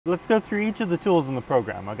Let's go through each of the tools in the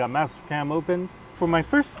program. I got MASTERCAM opened. For my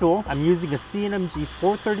first tool, I'm using a CNC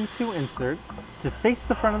 432 insert to face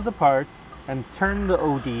the front of the part and turn the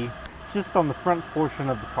OD just on the front portion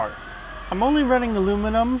of the part. I'm only running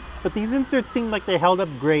aluminum, but these inserts seemed like they held up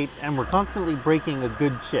great and were constantly breaking a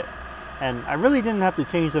good chip. And I really didn't have to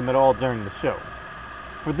change them at all during the show.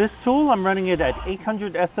 For this tool, I'm running it at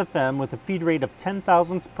 800 SFM with a feed rate of 10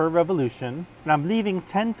 thousandths per revolution, and I'm leaving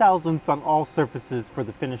 10 thousandths on all surfaces for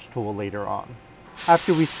the finished tool later on.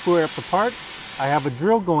 After we square up the part, I have a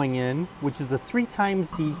drill going in, which is a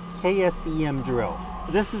 3xD KSEM drill.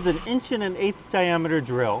 This is an 1.1/8" diameter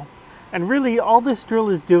drill, and really all this drill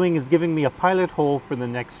is doing is giving me a pilot hole for the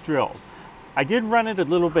next drill. I did run it a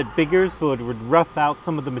little bit bigger so it would rough out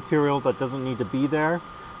some of the material that doesn't need to be there.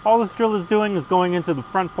 All this drill is doing is going into the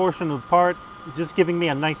front portion of the part, just giving me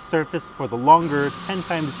a nice surface for the longer 10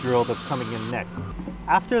 times drill that's coming in next.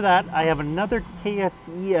 After that, I have another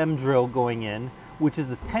KSEM drill going in, which is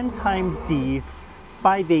a 10xD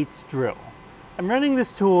 5/8" drill. I'm running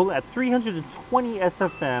this tool at 320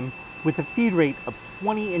 SFM with a feed rate of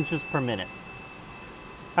 20 inches per minute.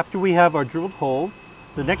 After we have our drilled holes,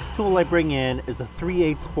 the next tool I bring in is a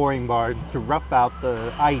 3/8" boring bar to rough out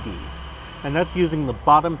the ID. And that's using the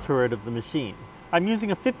bottom turret of the machine. I'm using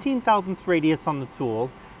a 15 thousandths radius on the tool,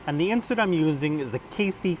 and the insert I'm using is a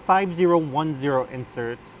KC5010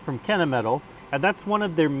 insert from Kennametal, and that's one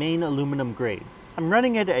of their main aluminum grades. I'm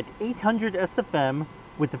running it at 800 SFM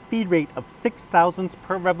with a feed rate of 6 thousandths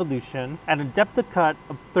per revolution and a depth of cut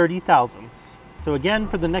of 30 thousandths. So again,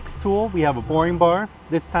 for the next tool, we have a boring bar.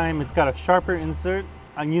 This time it's got a sharper insert.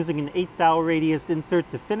 I'm using an 8 thou radius insert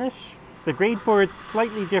to finish. The grade for it's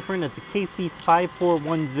slightly different. It's a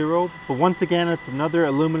KC5410, but once again, it's another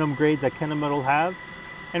aluminum grade that Kennametal has.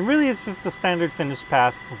 And really, it's just a standard finish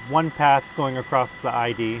pass, one pass going across the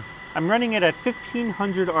ID. I'm running it at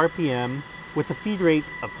 1500 RPM with a feed rate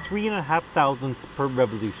of 3.5 thousandths per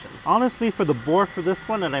revolution. Honestly, for the bore for this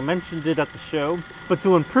one, and I mentioned it at the show, but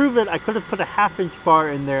to improve it, I could have put a 1/2" bar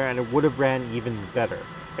in there and it would have ran even better.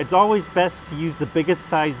 It's always best to use the biggest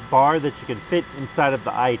size bar that you can fit inside of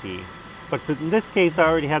the ID. But in this case, I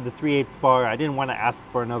already had the 3/8" bar. I didn't want to ask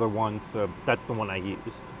for another one, so that's the one I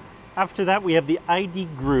used. After that, we have the ID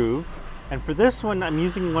groove. And for this one, I'm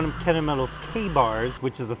using one of Kennametal's K-bars,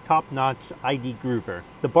 which is a top-notch ID groover.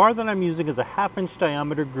 The bar that I'm using is a 1/2"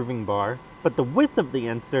 diameter grooving bar, but the width of the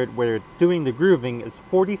insert where it's doing the grooving is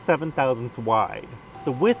 47 thousandths wide.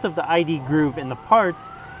 The width of the ID groove in the part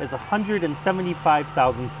is 175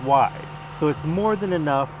 thousandths wide, so it's more than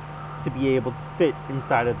enough to be able to fit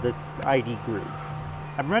inside of this ID groove.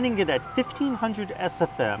 I'm running it at 1500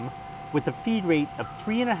 SFM with a feed rate of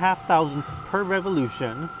 3.5 thousandths per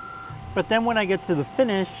revolution, but then when I get to the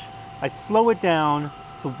finish, I slow it down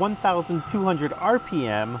to 1200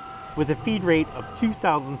 RPM with a feed rate of 2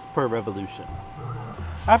 thousandths per revolution.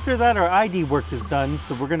 After that, our ID work is done,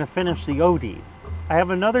 so we're going to finish the OD. I have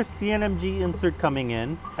another CNMG insert coming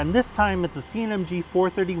in, and this time it's a CNMG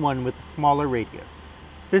 431 with a smaller radius.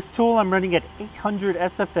 This tool I'm running at 800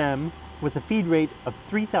 SFM with a feed rate of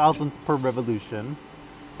 3 thousandths per revolution.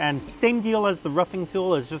 And same deal as the roughing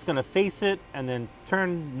tool, is just going to face it and then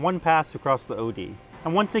turn one pass across the OD.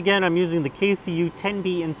 And once again, I'm using the KCU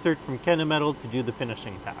 10B insert from Kennametal to do the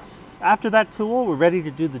finishing pass. After that tool, we're ready to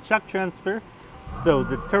do the chuck transfer. So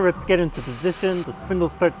the turrets get into position, the spindle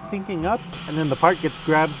starts syncing up, and then the part gets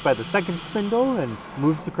grabbed by the second spindle and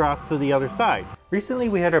moves across to the other side. Recently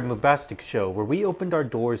we had our BOOMBASTIC show where we opened our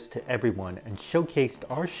doors to everyone and showcased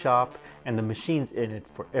our shop and the machines in it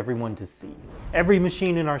for everyone to see. Every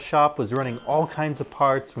machine in our shop was running all kinds of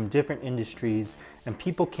parts from different industries, and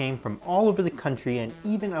people came from all over the country and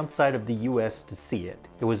even outside of the US to see it.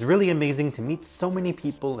 It was really amazing to meet so many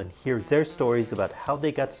people and hear their stories about how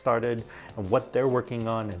they got started and what they're working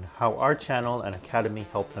on and how our channel and academy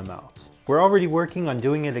helped them out. We're already working on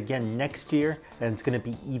doing it again next year, and it's going to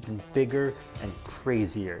be even bigger and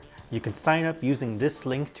crazier. You can sign up using this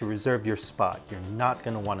link to reserve your spot. You're not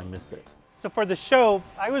going to want to miss it. So for the show,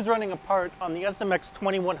 I was running a part on the SMX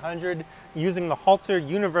 2100 using the Halter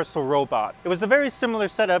Universal Robot. It was a very similar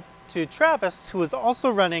setup to Travis, who was also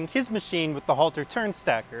running his machine with the Halter Turn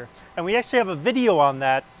Stacker. And we actually have a video on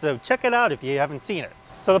that, so check it out if you haven't seen it.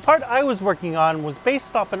 So the part I was working on was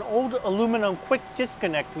based off an old aluminum quick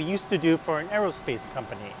disconnect we used to do for an aerospace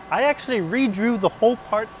company. I actually redrew the whole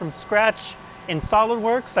part from scratch in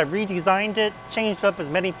SolidWorks. I redesigned it, changed up as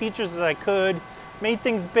many features as I could, made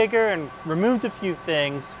things bigger and removed a few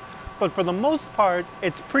things. but for the most part,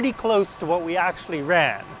 it's pretty close to what we actually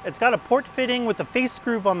ran. It's got a port fitting with a face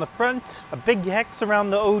groove on the front, a big hex around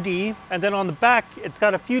the OD, and then on the back, it's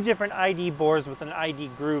got a few different ID bores with an ID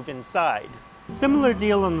groove inside. Similar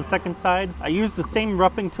deal on the second side. I used the same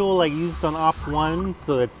roughing tool I used on Op 1,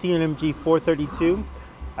 so that CNMG 432.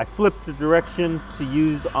 I flipped the direction to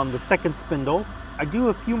use on the second spindle. I do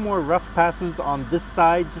a few more rough passes on this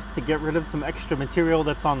side just to get rid of some extra material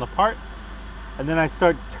that's on the part. And then I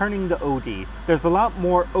start turning the OD. There's a lot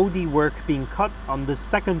more OD work being cut on the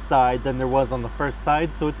second side than there was on the first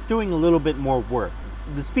side, so it's doing a little bit more work.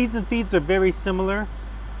 The speeds and feeds are very similar.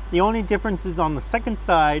 The only difference is on the second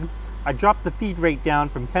side, I dropped the feed rate down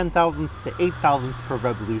from 10 thousandths to 8 thousandths per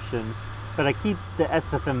revolution, but I keep the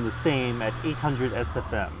SFM the same at 800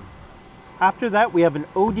 SFM. After that, we have an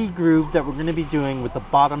OD groove that we're going to be doing with the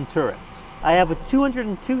bottom turret. I have a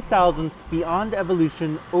 202 thousandths beyond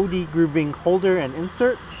evolution OD grooving holder and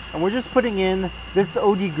insert, and we're just putting in this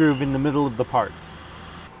OD groove in the middle of the part.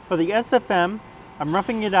 For the SFM, I'm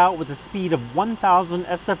roughing it out with a speed of 1000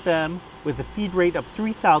 SFM with a feed rate of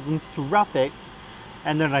 3 thousandths to rough it,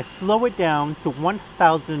 and then I slow it down to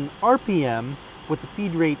 1000 RPM with a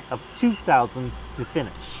feed rate of 2 thousandths to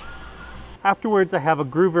finish. Afterwards, I have a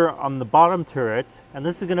groover on the bottom turret, and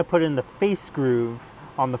this is going to put in the face groove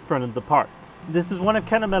on the front of the part. This is one of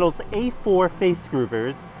Kennametal's A4 face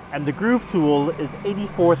groovers, and the groove tool is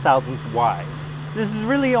 84 thousandths wide. This is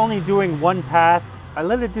really only doing one pass. I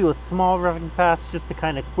let it do a small roughing pass just to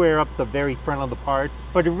kind of square up the very front of the part,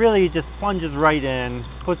 but it really just plunges right in,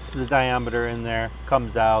 puts the diameter in there,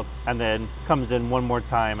 comes out, and then comes in one more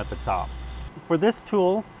time at the top. For this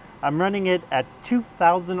tool, I'm running it at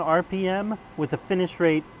 2000 RPM with a finish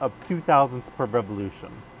rate of 2 thousandths per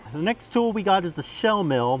revolution. The next tool we got is a shell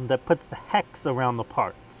mill that puts the hex around the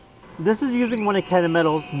part. This is using one of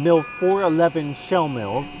Kennametal's Mill 411 shell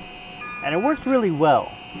mills, and it worked really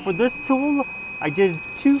well. For this tool, I did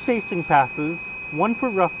 2 facing passes, one for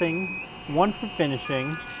roughing, one for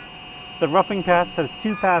finishing. The roughing pass has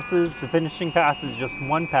 2 passes, the finishing pass is just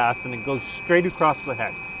 1 pass, and it goes straight across the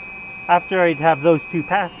hex. After I have those 2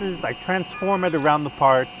 passes, I transform it around the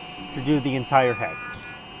part to do the entire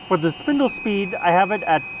hex. For the spindle speed, I have it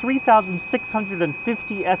at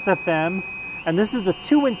 3650 SFM, and this is a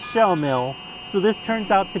 2-inch shell mill, so this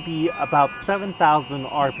turns out to be about 7000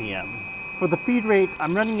 RPM. For the feed rate,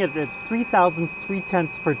 I'm running it at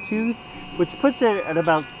 3,3/10 per tooth, which puts it at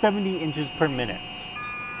about 70 inches per minute.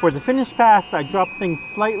 For the finish pass, I drop things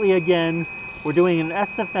slightly again. We're doing an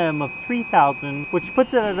SFM of 3000, which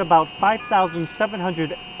puts it at about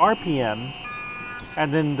 5700 RPM.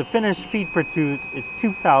 And then the finished feed per tooth is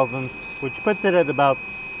 2 thousandths, which puts it at about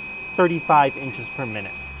 35 inches per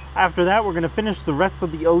minute. After that, we're going to finish the rest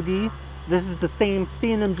of the OD. This is the same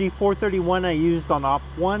CNMG 431 I used on Op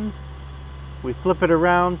 1. We flip it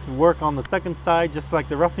around to work on the second side, just like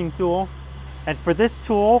the roughing tool. And for this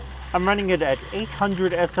tool, I'm running it at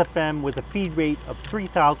 800 SFM with a feed rate of 3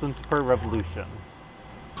 thousandths per revolution.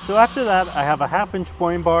 So after that, I have a 1/2-inch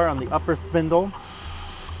boring bar on the upper spindle,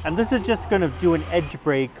 and this is just going to do an edge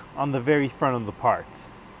break on the very front of the part.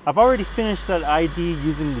 I've already finished that ID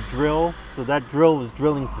using the drill, so that drill is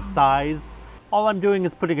drilling to size. All I'm doing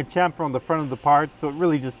is putting a chamfer on the front of the part, so it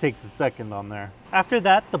really just takes a second on there. After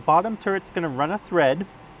that, the bottom turret's going to run a thread,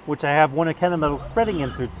 which I have one of Kennametal's threading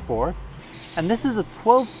inserts for. And this is a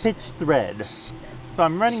 12-pitch thread. So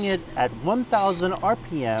I'm running it at 1000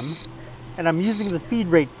 RPM, and I'm using the feed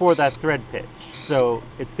rate for that thread pitch. So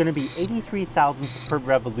it's going to be 83 thousandths per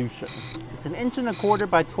revolution. It's 1.25 inch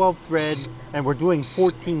by 12 thread, and we're doing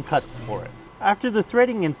 14 cuts for it. After the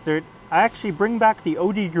threading insert, I actually bring back the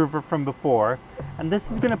OD groover from before, and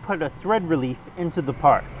this is going to put a thread relief into the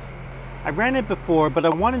part. I ran it before, but I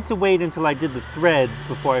wanted to wait until I did the threads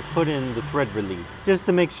before I put in the thread relief, just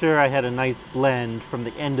to make sure I had a nice blend from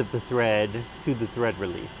the end of the thread to the thread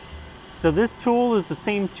relief. So this tool is the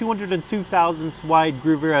same 202 thousandths wide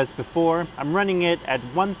groover as before. I'm running it at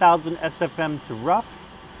 1000 SFM to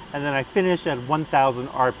rough, and then I finish at 1000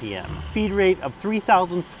 RPM. Feed rate of 3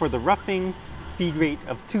 thousandths for the roughing, feed rate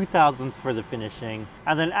of 2 thousandths for the finishing.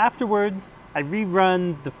 And then afterwards, I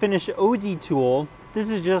rerun the finish OD tool. This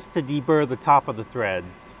is just to deburr the top of the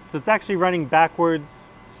threads. So it's actually running backwards,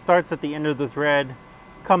 starts at the end of the thread,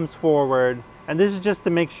 comes forward, and this is just to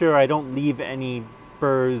make sure I don't leave any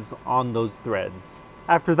burrs on those threads.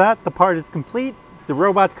 After that, the part is complete. The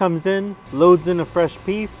robot comes in, loads in a fresh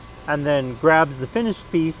piece, and then grabs the finished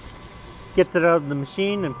piece, gets it out of the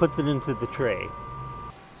machine, and puts it into the tray.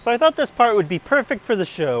 So I thought this part would be perfect for the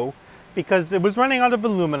show because it was running out of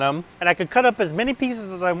aluminum, and I could cut up as many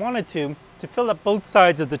pieces as I wanted to to fill up both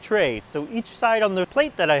sides of the tray. So each side on the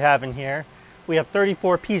plate that I have in here, we have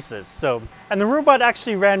 34 pieces. And the robot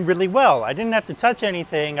actually ran really well. I didn't have to touch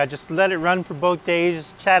anything. I just let it run for both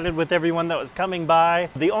days, chatted with everyone that was coming by.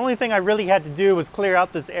 The only thing I really had to do was clear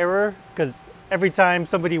out this error, because every time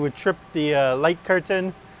somebody would trip the light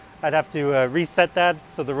curtain, I'd have to reset that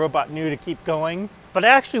so the robot knew to keep going. But I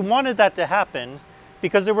actually wanted that to happen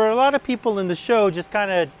because there were a lot of people in the show just kind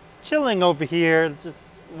of chilling over here, just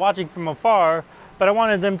watching from afar, but I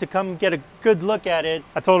wanted them to come get a good look at it.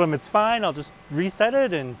 I told them it's fine, I'll just reset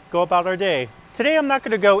it and go about our day. Today I'm not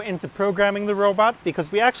going to go into programming the robot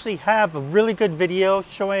because we actually have a really good video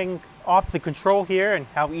showing off the control here and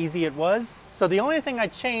how easy it was. So the only thing I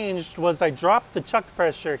changed was I dropped the chuck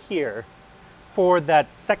pressure here for that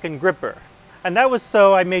second gripper. And that was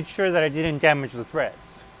so I made sure that I didn't damage the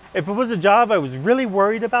threads. If it was a job I was really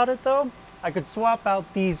worried about it though, I could swap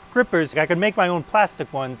out these grippers. I could make my own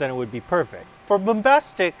plastic ones and it would be perfect. For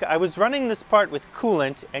BOOMBASTIC, I was running this part with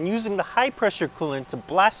coolant and using the high pressure coolant to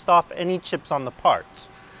blast off any chips on the parts.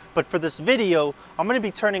 But for this video, I'm going to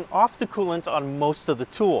be turning off the coolant on most of the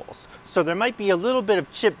tools. So there might be a little bit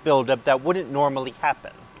of chip buildup that wouldn't normally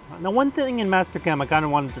happen. Now one thing in MASTERCAM I kind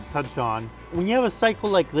of wanted to touch on, when you have a cycle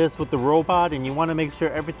like this with the robot and you want to make sure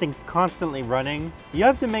everything's constantly running, you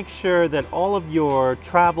have to make sure that all of your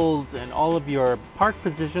travels and all of your park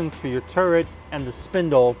positions for your turret and the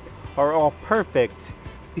spindle are all perfect,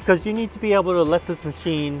 because you need to be able to let this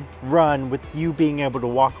machine run with you being able to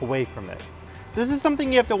walk away from it. This is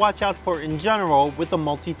something you have to watch out for in general with a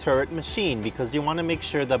multi-turret machine, because you want to make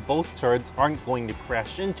sure that both turrets aren't going to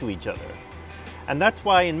crash into each other. And that's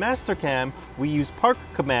why in MASTERCAM, we use park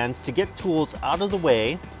commands to get tools out of the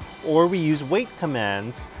way, or we use wait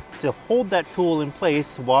commands to hold that tool in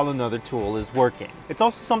place while another tool is working. It's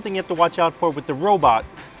also something you have to watch out for with the robot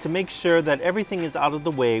to make sure that everything is out of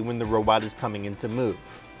the way when the robot is coming in to move.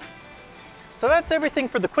 So that's everything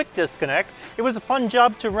for the quick disconnect. It was a fun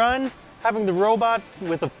job to run, having the robot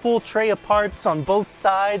with a full tray of parts on both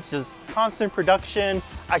sides, just constant production.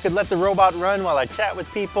 I could let the robot run while I chat with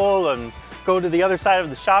people and go to the other side of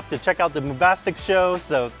the shop to check out the BOOMBASTIC show,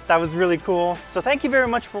 so that was really cool. So thank you very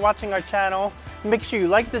much for watching our channel. Make sure you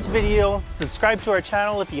like this video, subscribe to our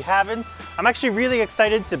channel if you haven't. I'm actually really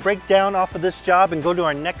excited to break down off of this job and go to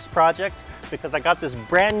our next project, because I got this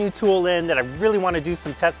brand new tool in that I really want to do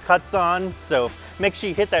some test cuts on. So make sure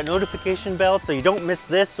you hit that notification bell so you don't miss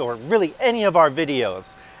this or really any of our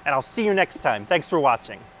videos. And I'll see you next time. Thanks for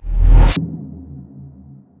watching.